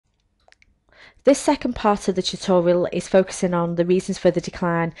This second part of the tutorial is focusing on the reasons for the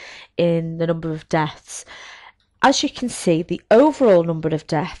decline in the number of deaths. As you can see, the overall number of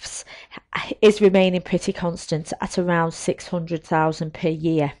deaths is remaining pretty constant at around 600,000 per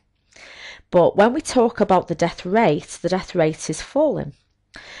year. But when we talk about the death rate is falling.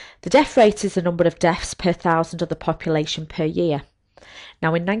 The death rate is the number of deaths per thousand of the population per year.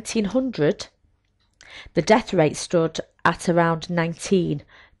 Now in 1900, the death rate stood at around 19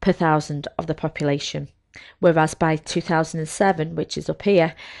 per thousand of the population, whereas by 2007, which is up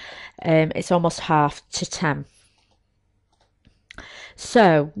here, it's almost half to 10.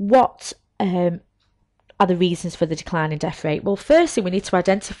 So what are the reasons for the decline in death rate? Well, firstly, we need to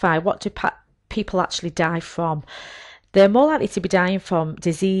identify what do people actually die from. They're more likely to be dying from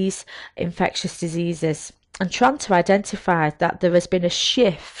disease, infectious diseases, and trying to identify that there has been a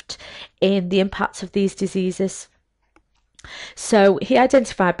shift in the impact of these diseases. So he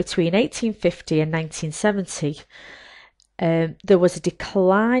identified between 1850 and 1970 there was a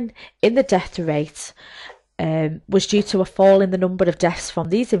decline in the death rate was due to a fall in the number of deaths from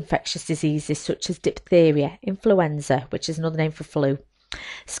these infectious diseases such as diphtheria, influenza, which is another name for flu,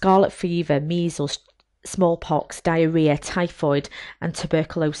 scarlet fever, measles, smallpox, diarrhea, typhoid and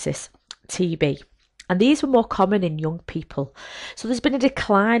tuberculosis, TB. And these were more common in young people. So there's been a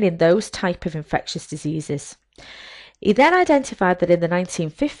decline in those type of infectious diseases. He then identified that in the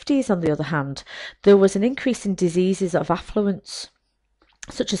 1950s, on the other hand, there was an increase in diseases of affluence,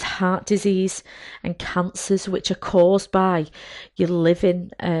 such as heart disease and cancers, which are caused by you living,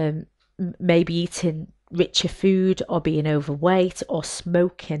 maybe eating richer food or being overweight or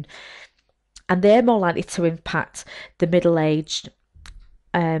smoking. And they're more likely to impact the middle-aged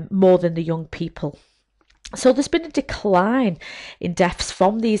more than the young people. So there's been a decline in deaths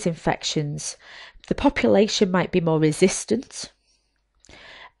from these infections. The population might be more resistant,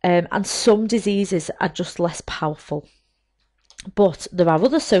 and some diseases are just less powerful. But there are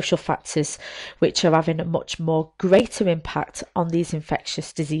other social factors which are having a much more greater impact on these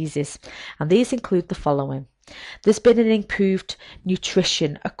infectious diseases, and these include the following. There's been an improved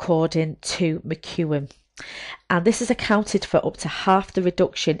nutrition according to McEwen, and this has accounted for up to half the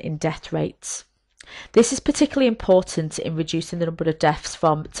reduction in death rates. This is particularly important in reducing the number of deaths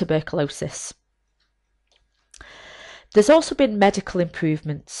from tuberculosis. There's also been medical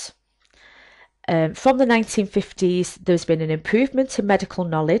improvements. From the 1950s, there's been an improvement in medical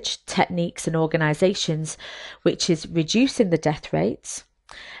knowledge, techniques and organisations, which is reducing the death rates.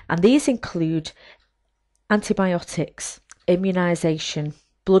 And these include antibiotics, immunisation,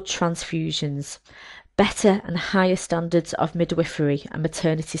 blood transfusions, better and higher standards of midwifery and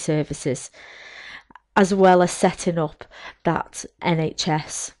maternity services, as well as setting up that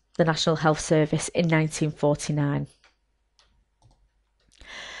NHS, the National Health Service, in 1949.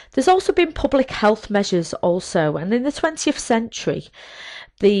 There's also been public health measures also, and in the 20th century,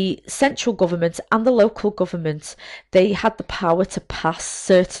 the central government and the local government, they had the power to pass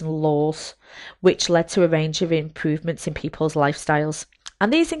certain laws which led to a range of improvements in people's lifestyles.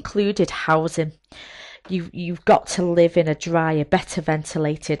 And these included housing. You've got to live in a drier, better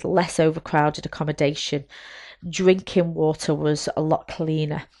ventilated, less overcrowded accommodation. Drinking water was a lot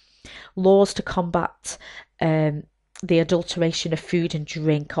cleaner. Laws to combat the adulteration of food and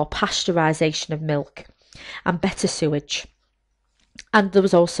drink or pasteurisation of milk, and better sewage. And there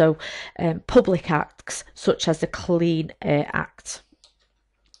was also public acts such as the Clean Air Act.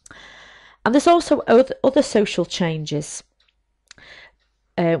 And there's also other social changes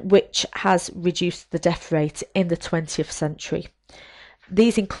which has reduced the death rate in the 20th century.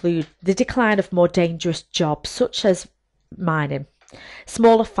 These include the decline of more dangerous jobs such as mining,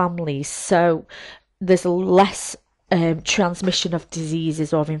 smaller families, so there's less transmission of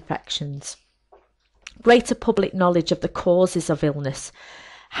diseases or infections, greater public knowledge of the causes of illness,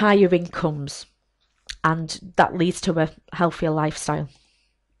 higher incomes, and that leads to a healthier lifestyle.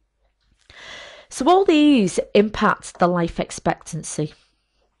 So all these impact the life expectancy.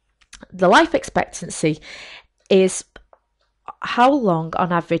 The life expectancy is how long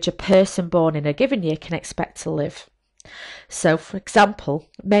on average a person born in a given year can expect to live. So for example,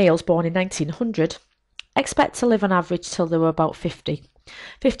 males born in 1900 expect to live on average till they were about 50,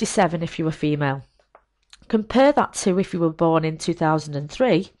 57 if you were female. Compare that to if you were born in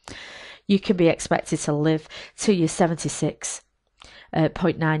 2003, you can be expected to live till you're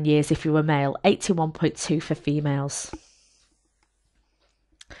 76.9 years if you were male, 81.2 for females.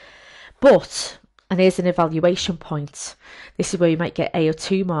 But, and here's an evaluation point, this is where you might get A or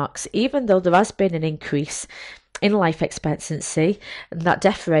 2 marks, even though there has been an increase in life expectancy and that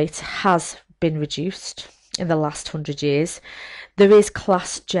death rate has been reduced, in the last 100 years. There is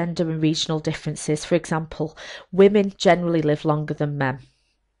class, gender and regional differences. For example, women generally live longer than men.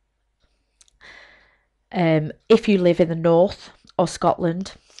 If you live in the north or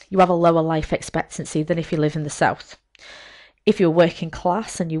Scotland, you have a lower life expectancy than if you live in the south. If you're working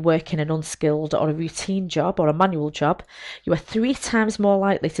class and you work in an unskilled or a routine job or a manual job, you are 3 times more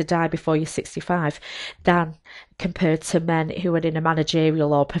likely to die before you're 65 than compared to men who are in a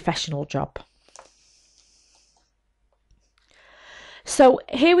managerial or professional job. So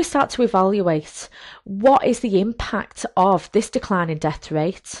here we start to evaluate what is the impact of this decline in death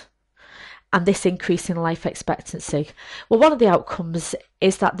rate and this increase in life expectancy. Well, one of the outcomes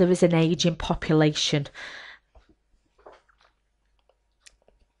is that there is an ageing population.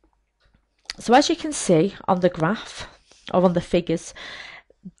 So as you can see on the graph or on the figures,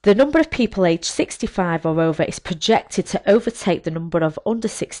 the number of people aged 65 or over is projected to overtake the number of under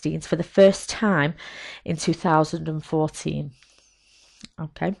 16s for the first time in 2014.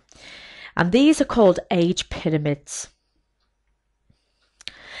 Okay, and these are called age pyramids.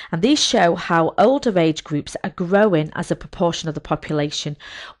 And these show how older age groups are growing as a proportion of the population,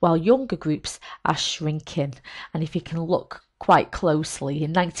 while younger groups are shrinking. And if you can look quite closely,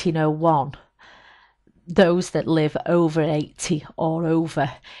 in 1901, those that live over 80 or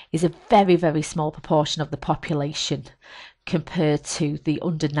over is a very, very small proportion of the population compared to the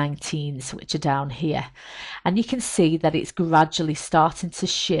under 19s, which are down here. And you can see that it's gradually starting to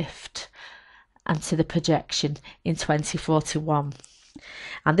shift and to the projection in 2041.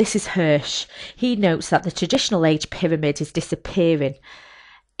 And this is Hirsch. He notes that the traditional age pyramid is disappearing.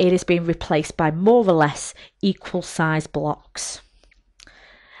 It is being replaced by more or less equal size blocks.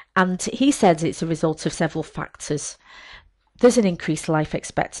 And he says it's a result of several factors. There's an increased life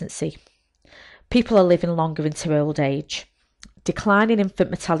expectancy. People are living longer into old age. Declining infant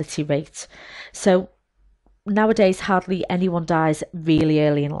mortality rate. So nowadays hardly anyone dies really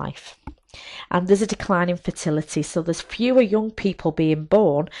early in life. And there's a decline in fertility, so there's fewer young people being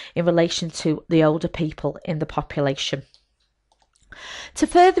born in relation to the older people in the population. To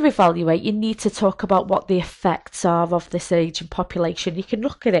further evaluate, you need to talk about what the effects are of this ageing population. You can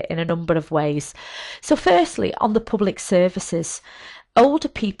look at it in a number of ways. So firstly, on the public services, older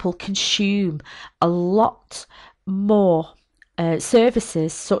people consume a lot more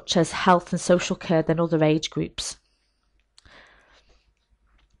services such as health and social care than other age groups.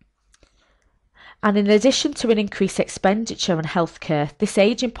 And in addition to an increased expenditure on healthcare, this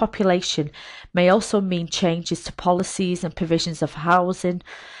ageing population may also mean changes to policies and provisions of housing,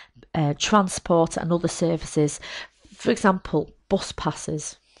 transport and other services. For example, bus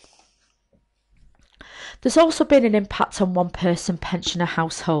passes. There's also been an impact on one-person pensioner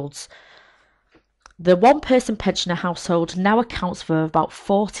households. The one-person pensioner household now accounts for about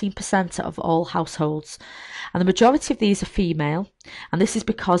 14% of all households, and the majority of these are female, and this is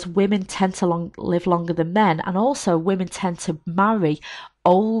because women tend to live longer than men, and also women tend to marry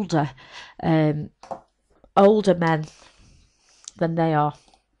older men than they are.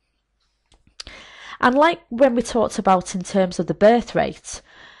 And like when we talked about in terms of the birth rate,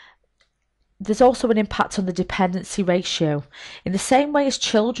 there's also an impact on the dependency ratio. In the same way as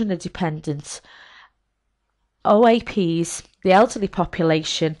children are dependent, OAPs, the elderly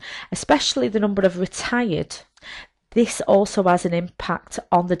population, especially the number of retired, this also has an impact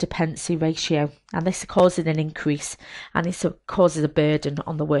on the dependency ratio, and this causes an increase, and this causes a burden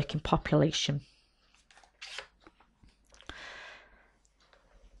on the working population.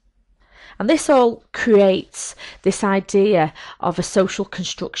 And this all creates this idea of a social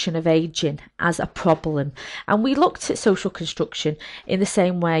construction of ageing as a problem. And we looked at social construction in the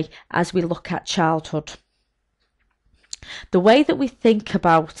same way as we look at childhood. The way that we think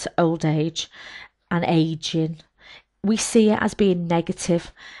about old age and ageing, we see it as being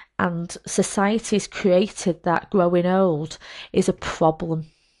negative, and society has created that growing old is a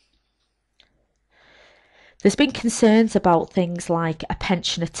problem. There's been concerns about things like a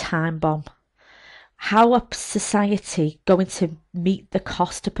pensioner time bomb. How are society going to meet the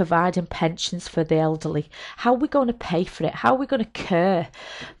cost of providing pensions for the elderly? How are we going to pay for it? How are we going to care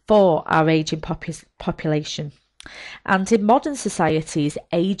for our ageing population? And in modern societies,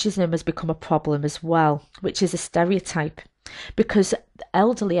 ageism has become a problem as well, which is a stereotype, because the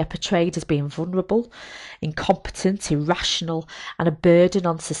elderly are portrayed as being vulnerable, incompetent, irrational, and a burden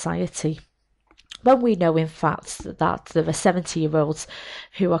on society. When we know, in fact, that there are 70-year-olds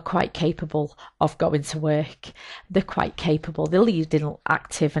who are quite capable of going to work. They're quite capable. They lead in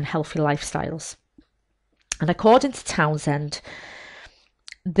active and healthy lifestyles. And according to Townsend,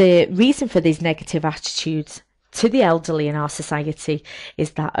 the reason for these negative attitudes to the elderly in our society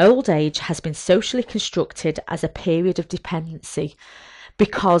is that old age has been socially constructed as a period of dependency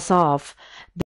because of